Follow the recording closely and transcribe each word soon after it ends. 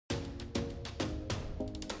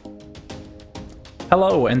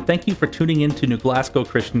Hello, and thank you for tuning in to New Glasgow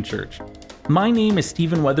Christian Church. My name is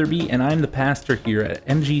Stephen Weatherby, and I'm the pastor here at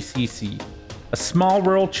NGCC, a small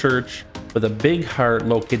rural church with a big heart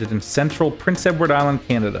located in central Prince Edward Island,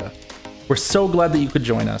 Canada. We're so glad that you could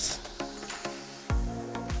join us.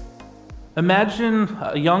 Imagine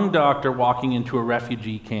a young doctor walking into a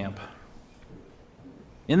refugee camp.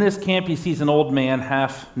 In this camp, he sees an old man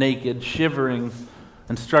half naked, shivering,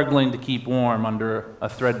 and struggling to keep warm under a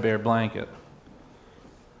threadbare blanket.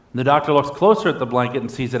 The doctor looks closer at the blanket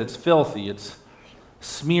and sees that it's filthy. It's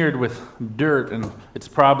smeared with dirt and it's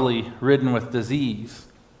probably ridden with disease.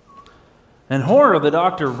 In horror, the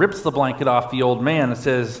doctor rips the blanket off the old man and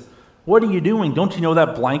says, "What are you doing? Don't you know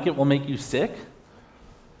that blanket will make you sick?"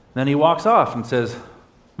 Then he walks off and says,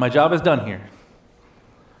 "My job is done here."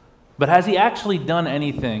 But has he actually done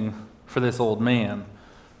anything for this old man?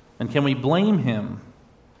 And can we blame him?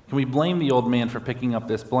 Can we blame the old man for picking up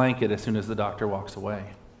this blanket as soon as the doctor walks away?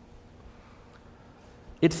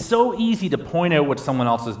 It's so easy to point out what someone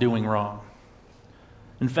else is doing wrong.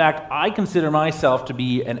 In fact, I consider myself to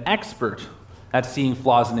be an expert at seeing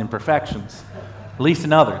flaws and imperfections, at least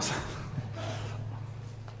in others.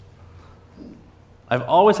 I've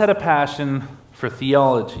always had a passion for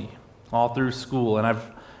theology all through school, and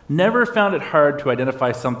I've never found it hard to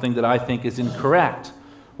identify something that I think is incorrect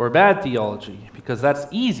or bad theology, because that's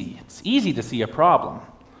easy. It's easy to see a problem.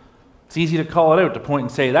 It's easy to call it out, to point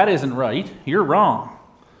and say, "That isn't right, you're wrong."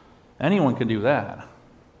 Anyone can do that.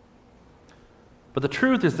 But the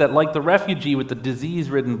truth is that, like the refugee with the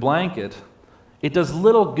disease-ridden blanket, it does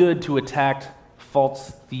little good to attack false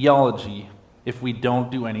theology if we don't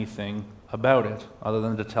do anything about it, other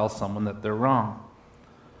than to tell someone that they're wrong.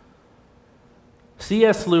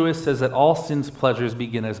 C.S. Lewis says that all sin's pleasures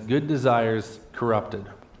begin as good desires corrupted.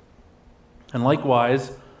 And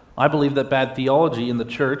likewise, I believe that bad theology in the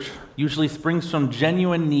church usually springs from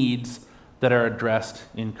genuine needs that are addressed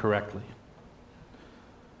incorrectly.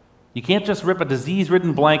 You can't just rip a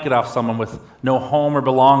disease-ridden blanket off someone with no home or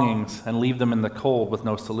belongings and leave them in the cold with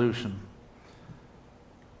no solution.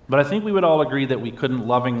 But I think we would all agree that we couldn't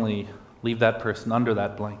lovingly leave that person under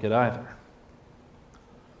that blanket either.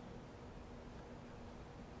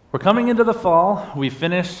 We're coming into the fall. We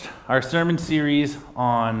finished our sermon series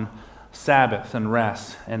on Sabbath and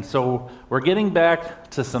rest. And so we're getting back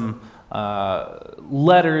to some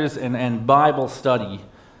letters and Bible study.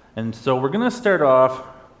 And so we're going to start off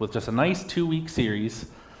with just a nice 2-week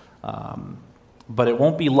series, but it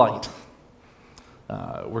won't be light.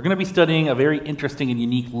 We're going to be studying a very interesting and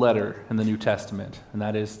unique letter in the New Testament, and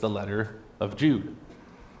that is the letter of Jude.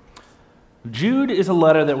 Jude is a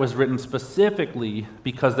letter that was written specifically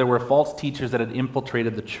because there were false teachers that had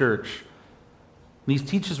infiltrated the church. These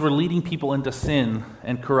teachers were leading people into sin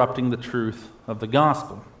and corrupting the truth of the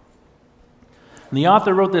gospel. And the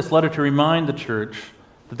author wrote this letter to remind the church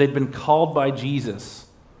that they'd been called by Jesus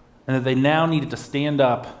and that they now needed to stand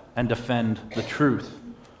up and defend the truth,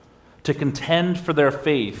 to contend for their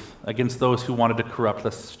faith against those who wanted to corrupt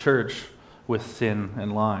this church with sin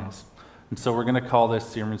and lies. And so we're going to call this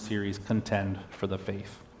sermon series Contend for the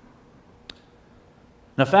Faith.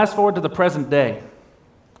 Now fast forward to the present day.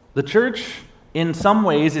 The church, in some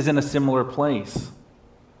ways, is in a similar place.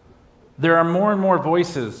 There are more and more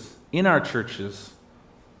voices in our churches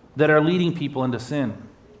that are leading people into sin.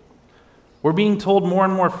 We're being told more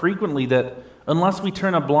and more frequently that unless we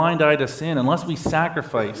turn a blind eye to sin, unless we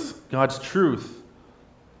sacrifice God's truth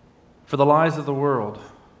for the lies of the world,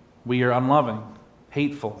 we are unloving,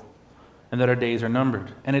 hateful, and that our days are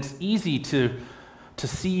numbered. And it's easy to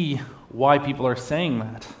see why people are saying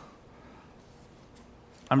that.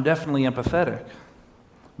 I'm definitely empathetic.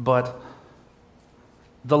 But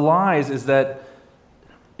the lies is that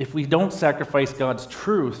if we don't sacrifice God's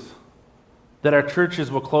truth, that our churches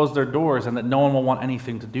will close their doors and that no one will want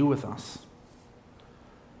anything to do with us.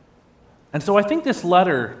 And so I think this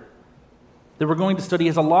letter that we're going to study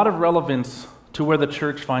has a lot of relevance to where the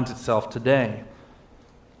church finds itself today.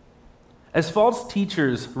 As false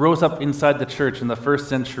teachers rose up inside the church in the first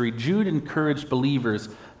century, Jude encouraged believers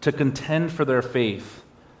to contend for their faith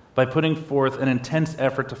by putting forth an intense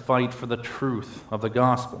effort to fight for the truth of the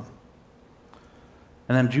gospel.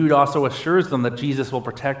 And then Jude also assures them that Jesus will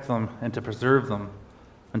protect them and to preserve them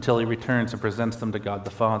until he returns and presents them to God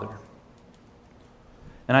the Father.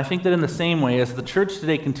 And I think that in the same way, as the church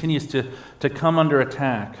today continues to come under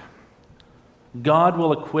attack, God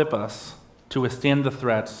will equip us to withstand the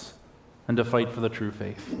threats and to fight for the true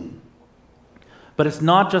faith. But it's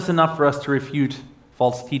not just enough for us to refute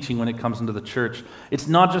false teaching when it comes into the church. It's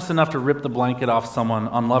not just enough to rip the blanket off someone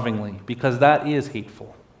unlovingly, because that is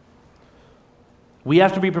hateful. We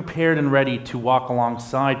have to be prepared and ready to walk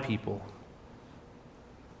alongside people,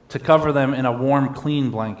 to cover them in a warm,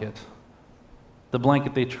 clean blanket, the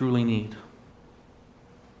blanket they truly need.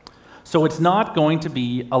 So it's not going to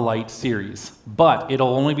be a light series, but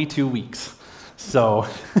it'll only be 2 weeks. So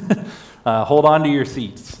hold on to your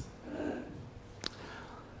seats.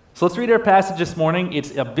 So let's read our passage this morning.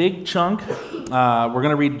 It's a big chunk. We're going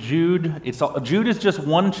to read Jude. Jude is just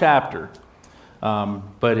one chapter,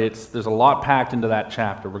 but there's a lot packed into that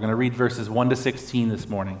chapter. We're going to read verses 1 to 16 this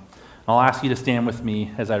morning. I'll ask you to stand with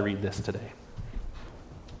me as I read this today.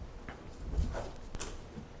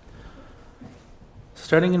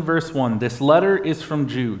 Starting in verse 1, this letter is from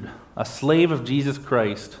Jude, a slave of Jesus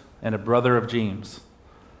Christ and a brother of James.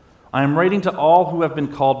 I am writing to all who have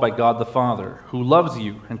been called by God the Father, who loves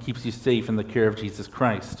you and keeps you safe in the care of Jesus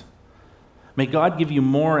Christ. May God give you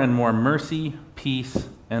more and more mercy, peace,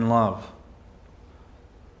 and love.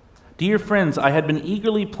 Dear friends, I had been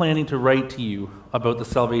eagerly planning to write to you about the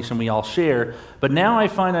salvation we all share, but now I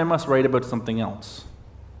find I must write about something else,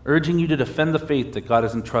 urging you to defend the faith that God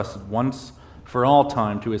has entrusted once for all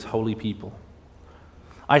time to his holy people.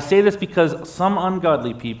 I say this because some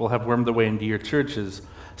ungodly people have wormed their way into your churches,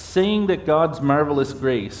 saying that God's marvelous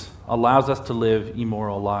grace allows us to live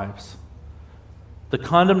immoral lives. The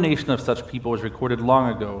condemnation of such people was recorded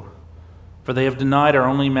long ago, for they have denied our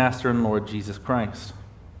only Master and Lord, Jesus Christ.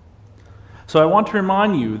 So I want to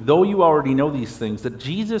remind you, though you already know these things, that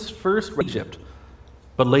Jesus first raised Egypt,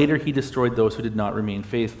 but later he destroyed those who did not remain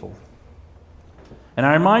faithful. And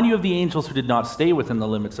I remind you of the angels who did not stay within the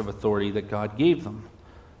limits of authority that God gave them,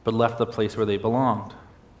 but left the place where they belonged.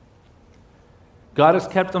 God has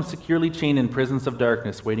kept them securely chained in prisons of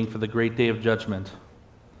darkness, waiting for the great day of judgment.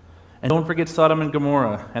 And don't forget Sodom and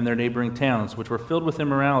Gomorrah and their neighboring towns, which were filled with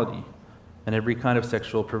immorality and every kind of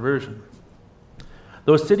sexual perversion.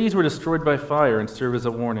 Those cities were destroyed by fire and serve as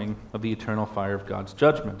a warning of the eternal fire of God's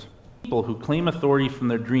judgment. People who claim authority from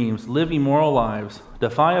their dreams live immoral lives,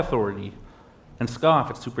 defy authority, and scoff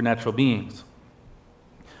at supernatural beings.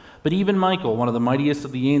 But even Michael, one of the mightiest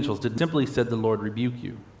of the angels, did simply said, "The Lord rebuke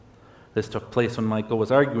you." This took place when Michael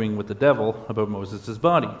was arguing with the devil about Moses'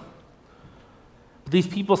 body. But these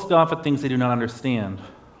people scoff at things they do not understand.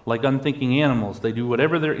 Like unthinking animals, they do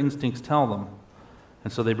whatever their instincts tell them,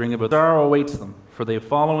 and so they bring about sorrow awaits them, for they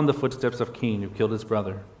follow in the footsteps of Cain, who killed his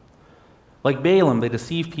brother. Like Balaam, they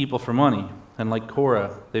deceive people for money, and like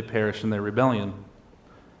Korah, they perish in their rebellion.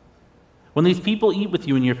 When these people eat with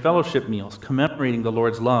you in your fellowship meals, commemorating the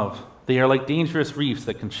Lord's love, they are like dangerous reefs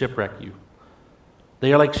that can shipwreck you.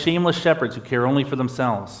 They are like shameless shepherds who care only for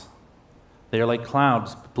themselves. They are like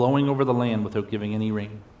clouds blowing over the land without giving any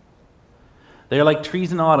rain. They are like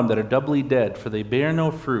trees in autumn that are doubly dead, for they bear no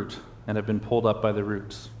fruit and have been pulled up by the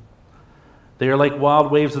roots. They are like wild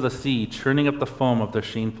waves of the sea, churning up the foam of their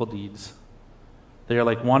shameful deeds. They are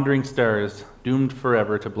like wandering stars, doomed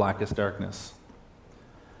forever to blackest darkness.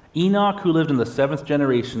 Enoch, who lived in the 7th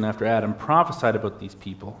generation after Adam, prophesied about these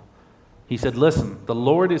people. He said, "Listen, the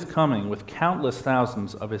Lord is coming with countless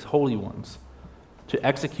thousands of his holy ones to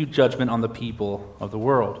execute judgment on the people of the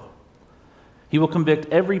world. He will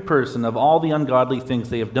convict every person of all the ungodly things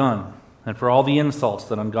they have done, and for all the insults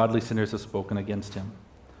that ungodly sinners have spoken against him.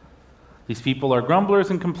 These people are grumblers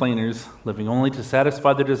and complainers, living only to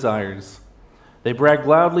satisfy their desires. They brag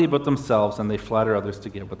loudly about themselves, and they flatter others to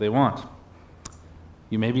get what they want."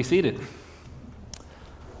 You may be seated.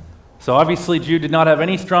 So obviously Jude did not have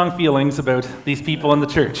any strong feelings about these people in the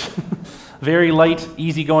church. Very light,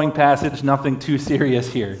 easygoing passage, nothing too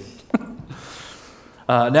serious here.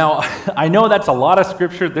 Now, I know that's a lot of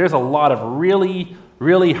scripture. There's a lot of really,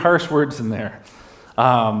 really harsh words in there.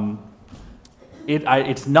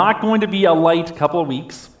 It's not going to be a light couple of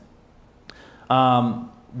weeks.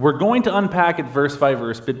 We're going to unpack it verse by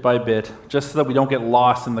verse, bit by bit, just so that we don't get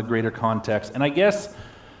lost in the greater context. And I guess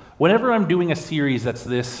whenever I'm doing a series that's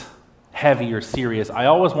this heavy or serious, I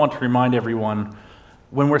always want to remind everyone,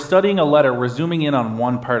 when we're studying a letter, we're zooming in on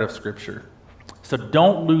one part of Scripture. So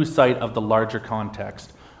don't lose sight of the larger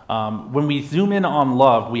context. When we zoom in on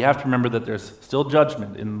love, we have to remember that there's still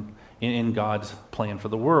judgment in God's plan for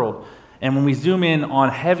the world. And when we zoom in on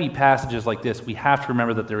heavy passages like this, we have to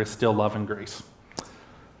remember that there is still love and grace.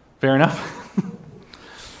 Fair enough?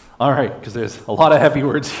 All right, because there's a lot of heavy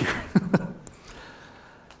words here.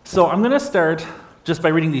 So I'm going to start just by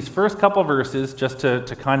reading these first couple verses, just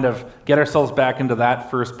to kind of get ourselves back into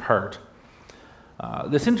that first part.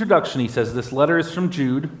 This introduction, he says, "This letter is from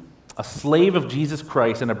Jude, a slave of Jesus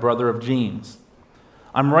Christ and a brother of James.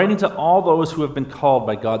 I'm writing to all those who have been called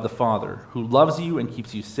by God the Father, who loves you and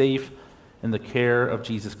keeps you safe in the care of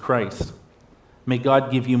Jesus Christ. May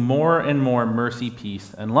God give you more and more mercy,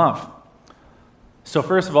 peace, and love. So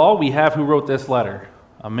first of all, we have who wrote this letter,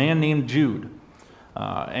 a man named Jude.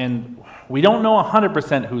 And we don't know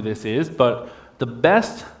 100% who this is, but the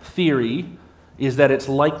best theory is that it's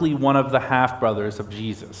likely one of the half-brothers of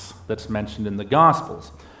Jesus that's mentioned in the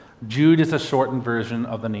Gospels. Jude is a shortened version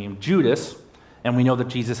of the name Judas, and we know that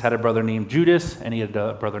Jesus had a brother named Judas, and he had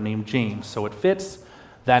a brother named James, so it fits.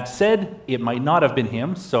 That said, it might not have been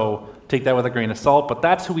him, so take that with a grain of salt, but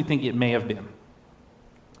that's who we think it may have been.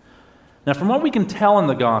 Now, from what we can tell in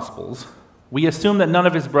the Gospels, we assume that none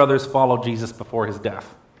of his brothers followed Jesus before his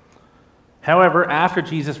death. However, after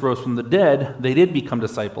Jesus rose from the dead, they did become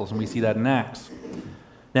disciples, and we see that in Acts.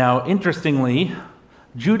 Now, interestingly,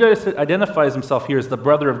 Judas identifies himself here as the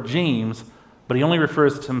brother of James, but he only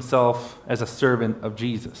refers to himself as a servant of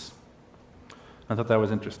Jesus. I thought that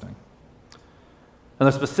was interesting. And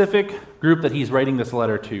the specific group that he's writing this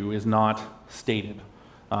letter to is not stated.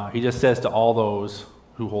 He just says to all those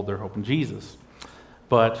who hold their hope in Jesus.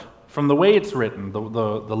 But from the way it's written, the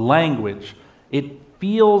language, it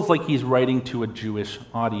feels like he's writing to a Jewish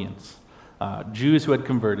audience, Jews who had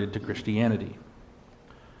converted to Christianity.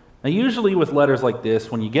 Now, usually with letters like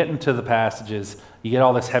this, when you get into the passages, you get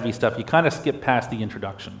all this heavy stuff, you kind of skip past the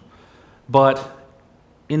introduction. But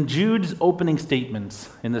in Jude's opening statements,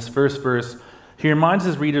 in this first verse, he reminds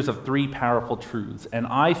his readers of three powerful truths. And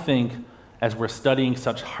I think, as we're studying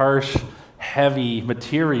such harsh, heavy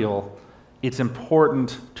material, it's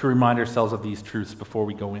important to remind ourselves of these truths before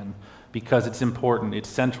we go in, because it's important, it's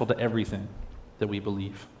central to everything that we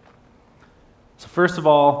believe. So first of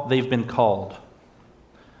all, they've been called.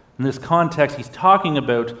 In this context, he's talking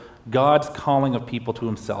about God's calling of people to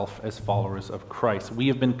himself as followers of Christ. We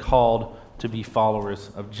have been called to be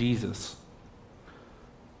followers of Jesus.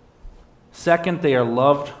 Second, they are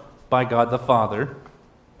loved by God the Father.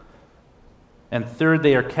 And third,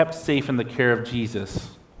 they are kept safe in the care of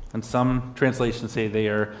Jesus. And some translations say they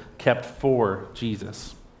are kept for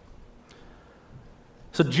Jesus.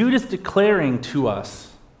 So Jude is declaring to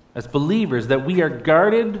us as believers that we are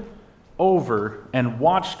guarded over and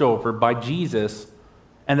watched over by Jesus,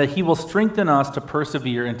 and that he will strengthen us to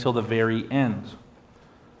persevere until the very end.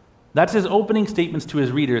 That's his opening statements to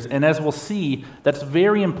his readers, and as we'll see, that's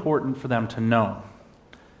very important for them to know.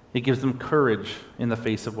 It gives them courage in the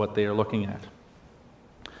face of what they are looking at.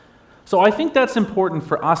 So I think that's important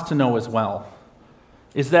for us to know as well,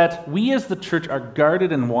 is that we as the church are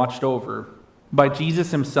guarded and watched over by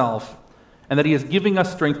Jesus himself, and that he is giving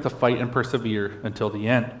us strength to fight and persevere until the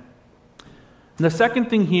end. And the second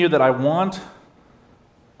thing here that I want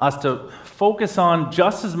us to focus on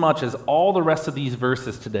just as much as all the rest of these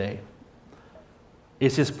verses today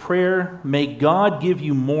is his prayer, may God give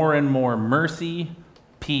you more and more mercy,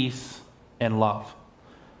 peace, and love.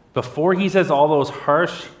 Before he says all those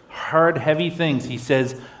harsh, hard, heavy things, he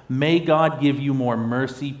says, may God give you more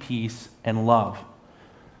mercy, peace, and love.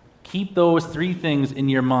 Keep those three things in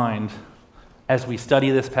your mind as we study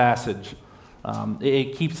this passage.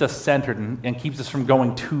 It keeps us centered and keeps us from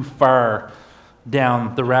going too far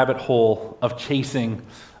down the rabbit hole of chasing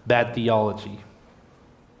bad theology.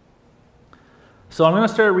 So I'm going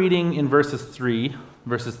to start reading in verses 3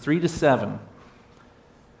 to 7.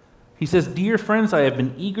 He says, "Dear friends, I have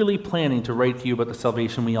been eagerly planning to write to you about the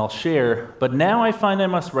salvation we all share, but now I find I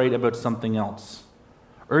must write about something else,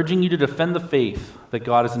 urging you to defend the faith that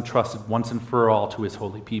God has entrusted once and for all to his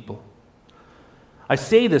holy people. I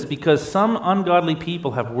say this because some ungodly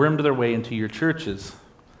people have wormed their way into your churches,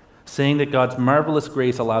 saying that God's marvelous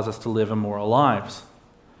grace allows us to live immoral lives.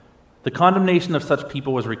 The condemnation of such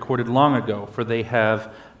people was recorded long ago, for they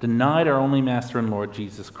have denied our only Master and Lord,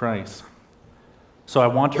 Jesus Christ. So I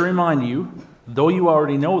want to remind you, though you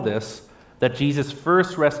already know this, that Jesus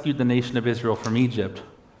first rescued the nation of Israel from Egypt,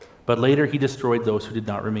 but later he destroyed those who did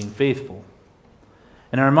not remain faithful.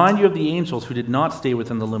 And I remind you of the angels who did not stay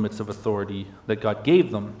within the limits of authority that God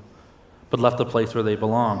gave them, but left the place where they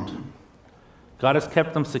belonged. God has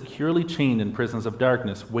kept them securely chained in prisons of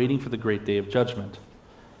darkness, waiting for the great day of judgment.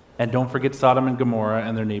 And don't forget Sodom and Gomorrah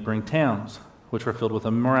and their neighboring towns, which were filled with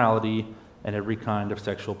immorality and every kind of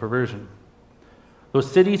sexual perversion.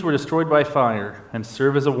 Those cities were destroyed by fire and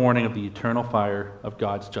serve as a warning of the eternal fire of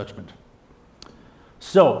God's judgment."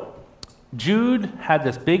 So, Jude had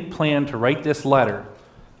this big plan to write this letter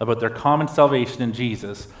about their common salvation in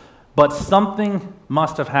Jesus, but something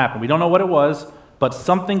must have happened. We don't know what it was, but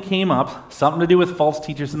something came up, something to do with false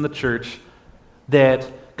teachers in the church,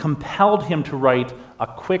 that compelled him to write a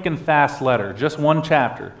quick and fast letter, just one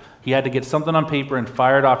chapter. He had to get something on paper and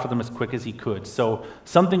fire it off to them as quick as he could. So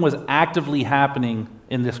something was actively happening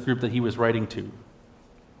in this group that he was writing to.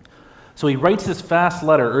 So he writes this fast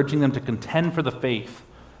letter urging them to contend for the faith,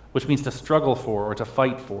 which means to struggle for or to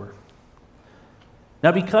fight for.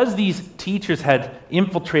 Now, because these teachers had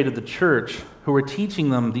infiltrated the church who were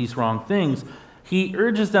teaching them these wrong things, he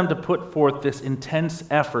urges them to put forth this intense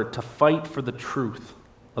effort to fight for the truth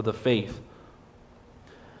of the faith.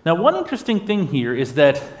 Now, one interesting thing here is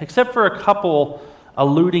that, except for a couple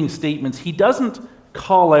alluding statements, he doesn't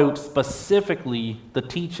call out specifically the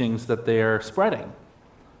teachings that they're spreading.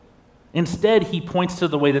 Instead, he points to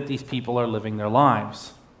the way that these people are living their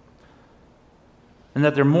lives, and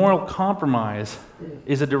that their moral compromise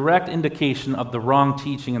is a direct indication of the wrong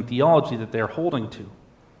teaching and theology that they're holding to.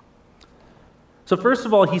 So first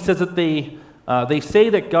of all, he says that they say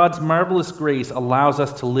that God's marvelous grace allows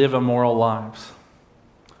us to live immoral lives.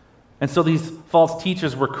 And so these false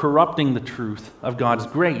teachers were corrupting the truth of God's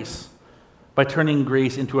grace by turning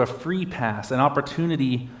grace into a free pass, an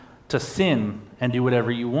opportunity to sin and do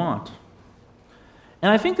whatever you want. And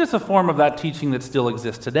I think there's a form of that teaching that still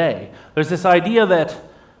exists today. There's this idea that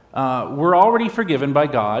we're already forgiven by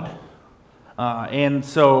God, and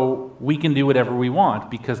so we can do whatever we want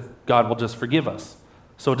because God will just forgive us.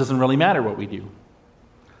 So it doesn't really matter what we do.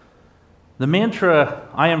 The mantra,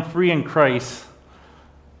 "I am free in Christ,"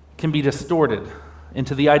 can be distorted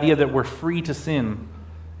into the idea that we're free to sin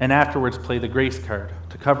and afterwards play the grace card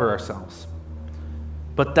to cover ourselves.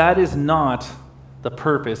 But that is not the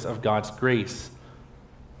purpose of God's grace.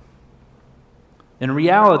 In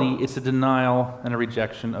reality, it's a denial and a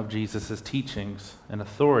rejection of Jesus' teachings and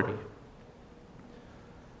authority.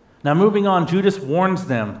 Now, moving on, Judas warns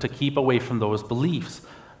them to keep away from those beliefs,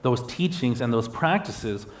 those teachings, and those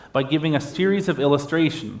practices by giving a series of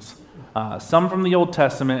illustrations, some from the Old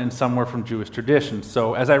Testament and some were from Jewish traditions.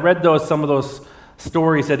 So as I read some of those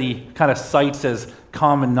stories that he kind of cites as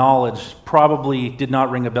common knowledge probably did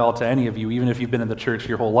not ring a bell to any of you, even if you've been in the church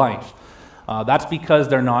your whole life. That's because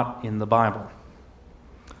they're not in the Bible.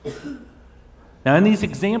 Now, in these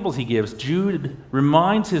examples he gives, Jude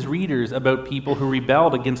reminds his readers about people who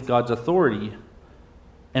rebelled against God's authority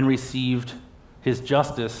and received his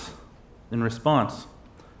justice in response.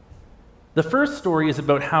 The first story is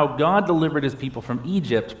about how God delivered his people from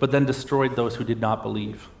Egypt, but then destroyed those who did not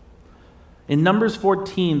believe. In Numbers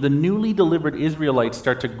 14, the newly delivered Israelites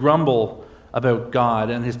start to grumble about God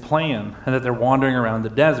and his plan, and that they're wandering around the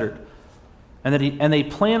desert. And they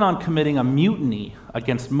plan on committing a mutiny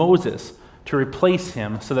against Moses to replace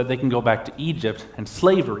him so that they can go back to Egypt and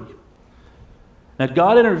slavery. Now,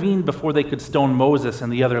 God intervened before they could stone Moses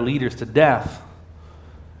and the other leaders to death.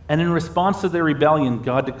 And in response to their rebellion,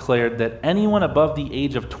 God declared that anyone above the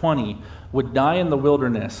age of 20 would die in the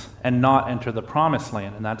wilderness and not enter the promised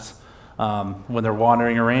land. And that's when they're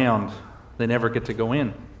wandering around. They never get to go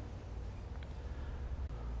in.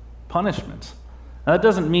 Punishment. Now, that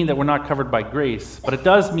doesn't mean that we're not covered by grace, but it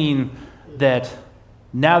does mean that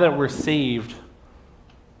now that we're saved,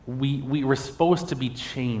 we were supposed to be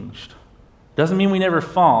changed. Doesn't mean we never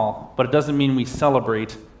fall, but it doesn't mean we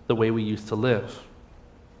celebrate the way we used to live.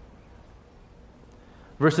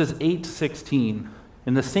 Verses 8 to 16.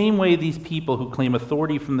 In the same way, these people who claim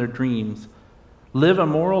authority from their dreams live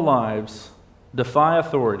immoral lives, defy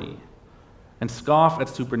authority, and scoff at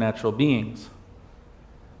supernatural beings.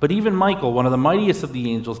 But even Michael, one of the mightiest of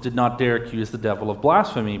the angels, did not dare accuse the devil of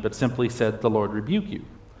blasphemy, but simply said, "The Lord rebuke you."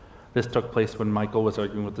 This took place when Michael was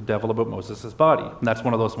arguing with the devil about Moses' body. And that's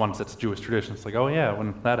one of those ones that's Jewish tradition. It's like, oh yeah,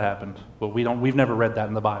 when that happened. Well, we've never read that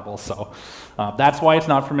in the Bible, so that's why it's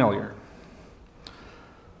not familiar.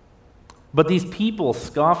 But these people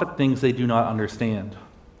scoff at things they do not understand.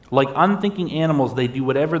 Like unthinking animals, they do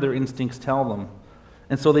whatever their instincts tell them,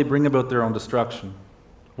 and so they bring about their own destruction.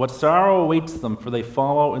 What sorrow awaits them, for they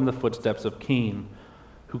follow in the footsteps of Cain,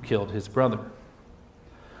 who killed his brother.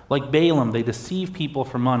 Like Balaam, they deceive people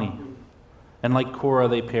for money, and like Korah,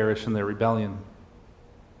 they perish in their rebellion.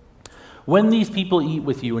 When these people eat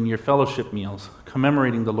with you in your fellowship meals,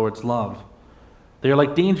 commemorating the Lord's love, they are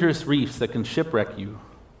like dangerous reefs that can shipwreck you.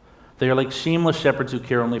 They are like shameless shepherds who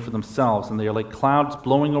care only for themselves, and they are like clouds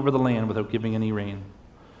blowing over the land without giving any rain.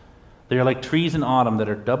 They are like trees in autumn that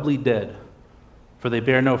are doubly dead, for they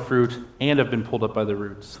bear no fruit and have been pulled up by the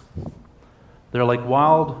roots. They are like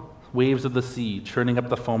wild waves of the sea, churning up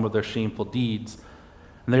the foam of their shameful deeds,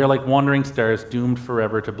 and they are like wandering stars doomed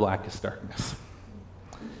forever to blackest darkness.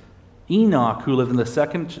 Enoch, who lived in the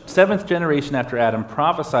seventh generation after Adam,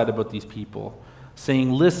 prophesied about these people,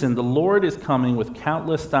 saying, "Listen, the Lord is coming with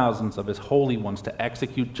countless thousands of his holy ones to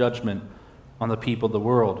execute judgment on the people of the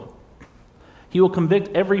world. He will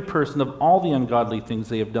convict every person of all the ungodly things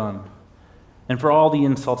they have done, and for all the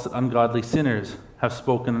insults that ungodly sinners have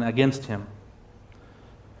spoken against him."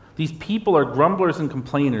 These people are grumblers and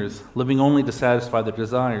complainers, living only to satisfy their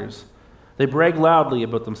desires. They brag loudly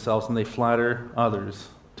about themselves and they flatter others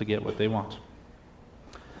to get what they want.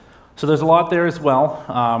 So there's a lot there as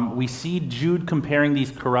well. We see Jude comparing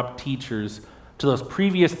these corrupt teachers to those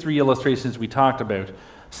previous three illustrations we talked about,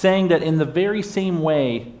 saying that in the very same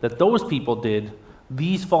way that those people did,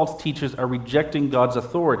 these false teachers are rejecting God's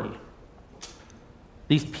authority.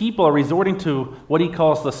 These people are resorting to what he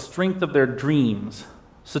calls the strength of their dreams,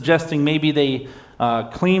 suggesting maybe they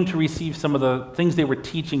claim to receive some of the things they were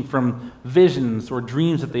teaching from visions or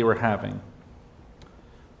dreams that they were having.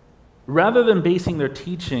 Rather than basing their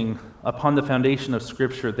teaching upon the foundation of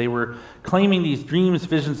Scripture, they were claiming these dreams,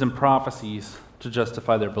 visions, and prophecies to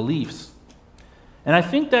justify their beliefs. And I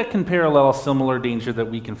think that can parallel a similar danger that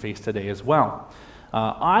we can face today as well.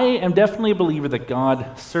 I am definitely a believer that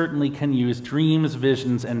God certainly can use dreams,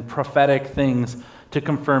 visions, and prophetic things to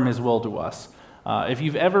confirm his will to us. If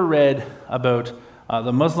you've ever read about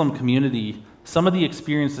the Muslim community, some of the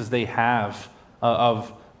experiences they have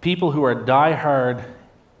of people who are diehard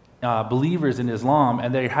believers in Islam,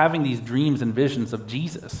 and they're having these dreams and visions of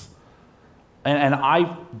Jesus. And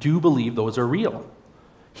I do believe those are real.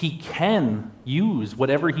 He can use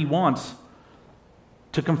whatever he wants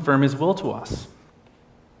to confirm his will to us.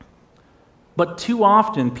 But too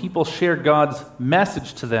often, people share God's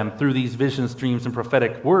message to them through these visions, dreams, and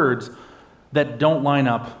prophetic words that don't line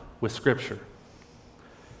up with Scripture.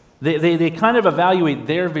 They kind of evaluate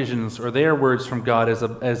their visions or their words from God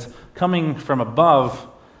as coming from above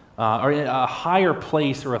or a higher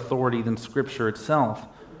place or authority than Scripture itself.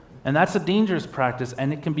 And that's a dangerous practice,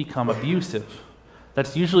 and it can become abusive.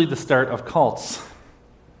 That's usually the start of cults,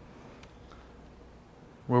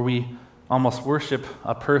 where we almost worship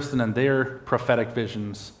a person and their prophetic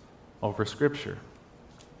visions over Scripture.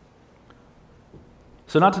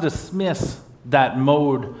 So not to dismiss that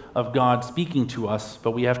mode of God speaking to us,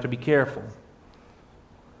 but we have to be careful.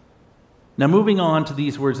 Now moving on to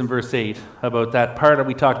these words in verse 8, about that part that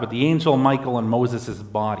we talked about, the angel Michael and Moses'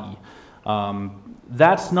 body.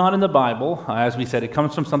 That's not in the Bible. As we said, it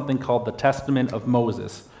comes from something called the Testament of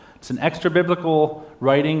Moses. It's an extra-biblical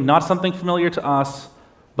writing, not something familiar to us,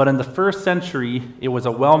 but in the first century, it was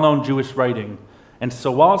a well-known Jewish writing. And so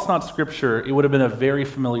while it's not Scripture, it would have been a very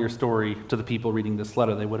familiar story to the people reading this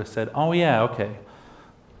letter. They would have said, oh yeah, okay,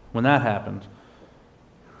 when that happened.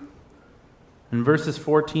 In verses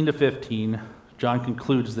 14 to 15, John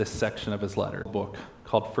concludes this section of his letter, a book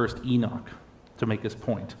called First Enoch, to make his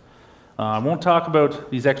point. I won't talk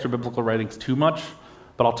about these extra biblical writings too much,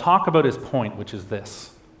 but I'll talk about his point, which is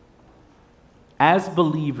this. As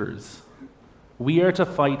believers, we are to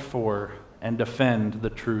fight for and defend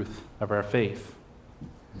the truth of our faith.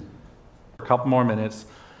 For a couple more minutes,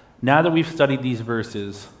 now that we've studied these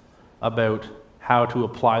verses about how to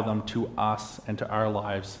apply them to us and to our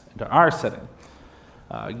lives and to our setting.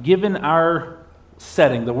 Given our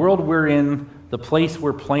setting, the world we're in, the place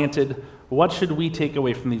we're planted, what should we take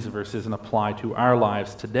away from these verses and apply to our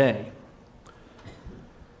lives today?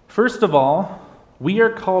 First of all, we are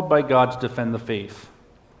called by God to defend the faith.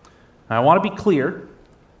 Now, I want to be clear,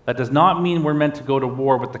 that does not mean we're meant to go to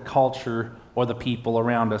war with the culture or the people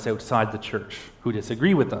around us outside the church who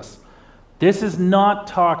disagree with us. This is not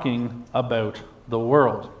talking about the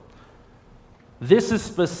world. This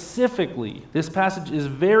passage is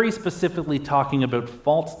very specifically talking about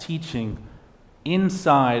false teaching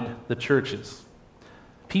inside the churches.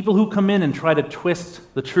 People who come in and try to twist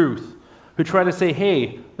the truth, who try to say,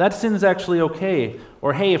 hey, that sin's actually okay,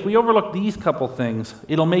 or hey, if we overlook these couple things,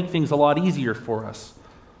 it'll make things a lot easier for us.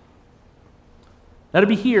 Now to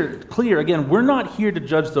be clear, again, we're not here to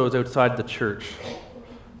judge those outside the church.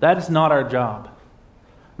 That is not our job.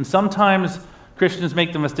 And sometimes Christians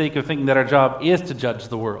make the mistake of thinking that our job is to judge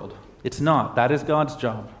the world. It's not. That is God's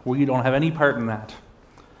job. We don't have any part in that.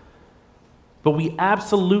 But we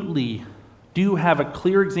absolutely do have a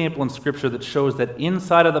clear example in Scripture that shows that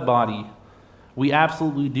inside of the body, we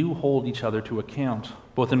absolutely do hold each other to account,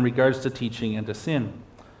 both in regards to teaching and to sin.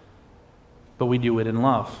 But we do it in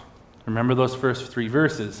love. Remember those first 3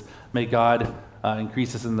 verses. May God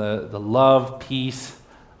increase us in the love, peace,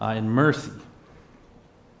 and mercy.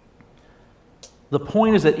 The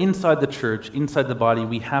point is that inside the church, inside the body,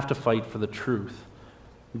 we have to fight for the truth.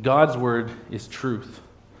 God's word is truth.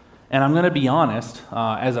 And I'm going to be honest,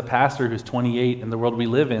 as a pastor who's 28 in the world we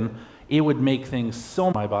live in, it would make things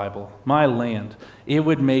so, my Bible, my land, it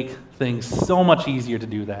would make things so much easier to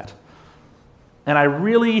do that. And I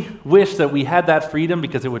really wish that we had that freedom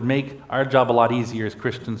because it would make our job a lot easier as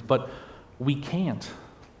Christians, but we can't.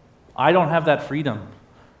 I don't have that freedom,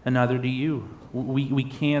 and neither do you. We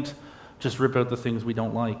can't just rip out the things we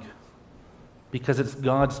don't like. Because it's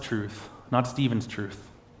God's truth, not Stephen's truth.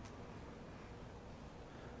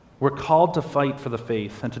 We're called to fight for the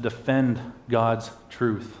faith and to defend God's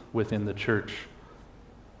truth within the church.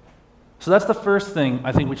 So that's the first thing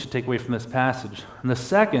I think we should take away from this passage. And the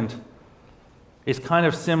second is kind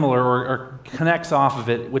of similar or connects off of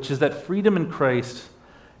it, which is that freedom in Christ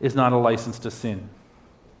is not a license to sin.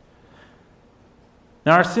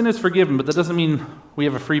 Now, our sin is forgiven, but that doesn't mean we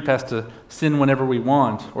have a free pass to sin whenever we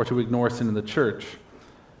want or to ignore sin in the church.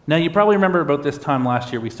 Now, you probably remember about this time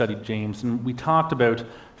last year we studied James, and we talked about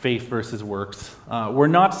faith versus works. We're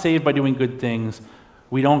not saved by doing good things.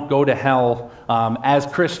 We don't go to hell as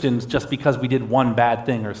Christians just because we did one bad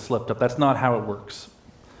thing or slipped up. That's not how it works.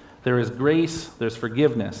 There is grace, there's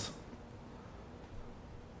forgiveness.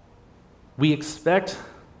 We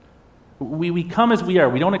come as we are.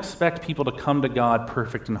 We don't expect people to come to God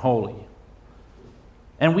perfect and holy.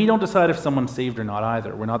 And we don't decide if someone's saved or not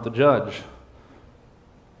either. We're not the judge.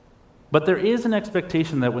 But there is an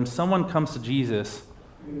expectation that when someone comes to Jesus,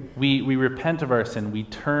 we repent of our sin. We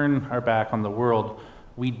turn our back on the world.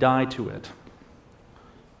 We die to it.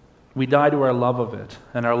 We die to our love of it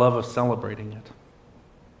and our love of celebrating it.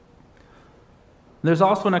 There's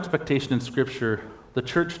also an expectation in Scripture. The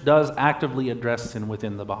church does actively address sin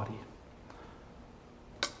within the body.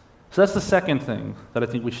 So that's the second thing that I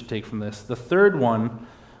think we should take from this. The third one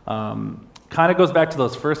kind of goes back to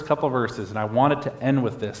those first couple verses, and I wanted to end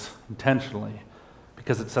with this intentionally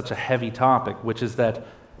because it's such a heavy topic, which is that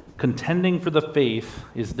contending for the faith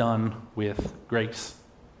is done with grace.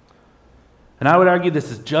 And I would argue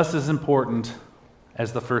this is just as important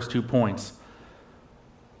as the first 2 points.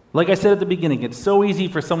 Like I said at the beginning, it's so easy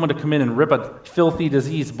for someone to come in and rip a filthy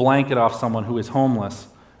disease blanket off someone who is homeless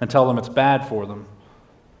and tell them it's bad for them.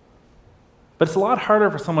 But it's a lot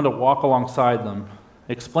harder for someone to walk alongside them,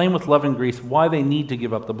 explain with love and grace why they need to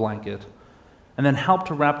give up the blanket, and then help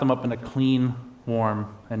to wrap them up in a clean,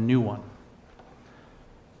 warm, and new one.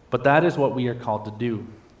 But that is what we are called to do.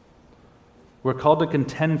 We're called to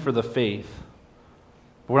contend for the faith.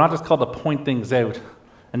 But we're not just called to point things out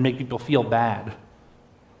and make people feel bad.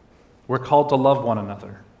 We're called to love one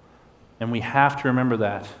another, and we have to remember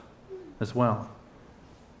that as well.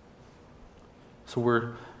 So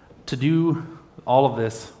we're to do all of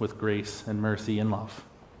this with grace and mercy and love.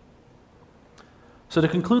 So to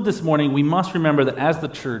conclude this morning, we must remember that as the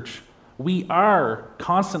church, we are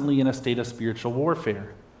constantly in a state of spiritual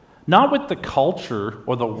warfare. Not with the culture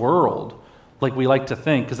or the world, like we like to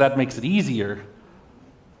think, because that makes it easier.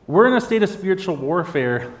 We're in a state of spiritual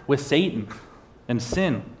warfare with Satan and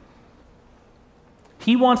sin.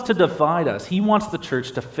 He wants to divide us. He wants the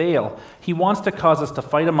church to fail. He wants to cause us to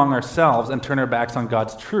fight among ourselves and turn our backs on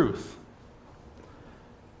God's truth.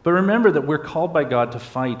 But remember that we're called by God to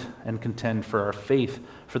fight and contend for our faith,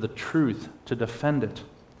 for the truth, to defend it.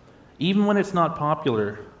 Even when it's not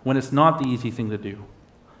popular, when it's not the easy thing to do.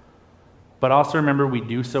 But also remember we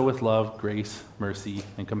do so with love, grace, mercy,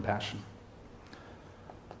 and compassion.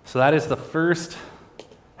 So that is the first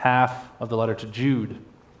half of the letter to Jude.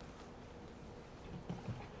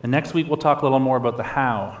 And next week we'll talk a little more about the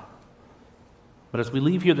how. But as we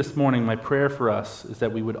leave here this morning, my prayer for us is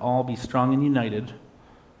that we would all be strong and united,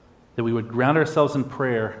 that we would ground ourselves in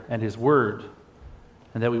prayer and His Word,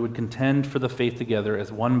 and that we would contend for the faith together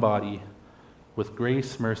as one body with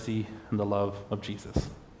grace, mercy, and the love of Jesus.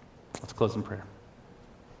 Let's close in prayer.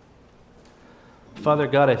 Father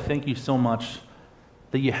God, I thank you so much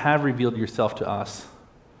that you have revealed yourself to us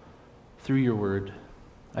through your Word.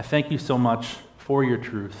 I thank you so much for your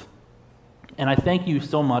truth. And I thank you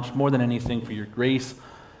so much, more than anything, for your grace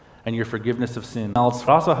and your forgiveness of sin. But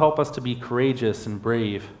also help us to be courageous and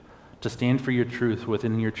brave to stand for your truth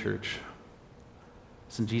within your church.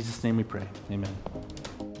 It's in Jesus' name we pray. Amen.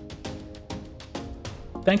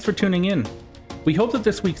 Thanks for tuning in. We hope that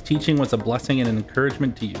this week's teaching was a blessing and an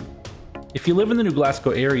encouragement to you. If you live in the New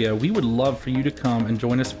Glasgow area, we would love for you to come and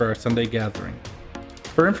join us for our Sunday gathering.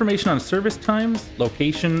 For information on service times,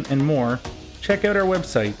 location, and more, check out our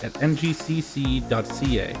website at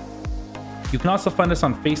ngcc.ca. You can also find us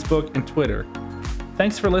on Facebook and Twitter.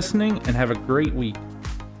 Thanks for listening and have a great week.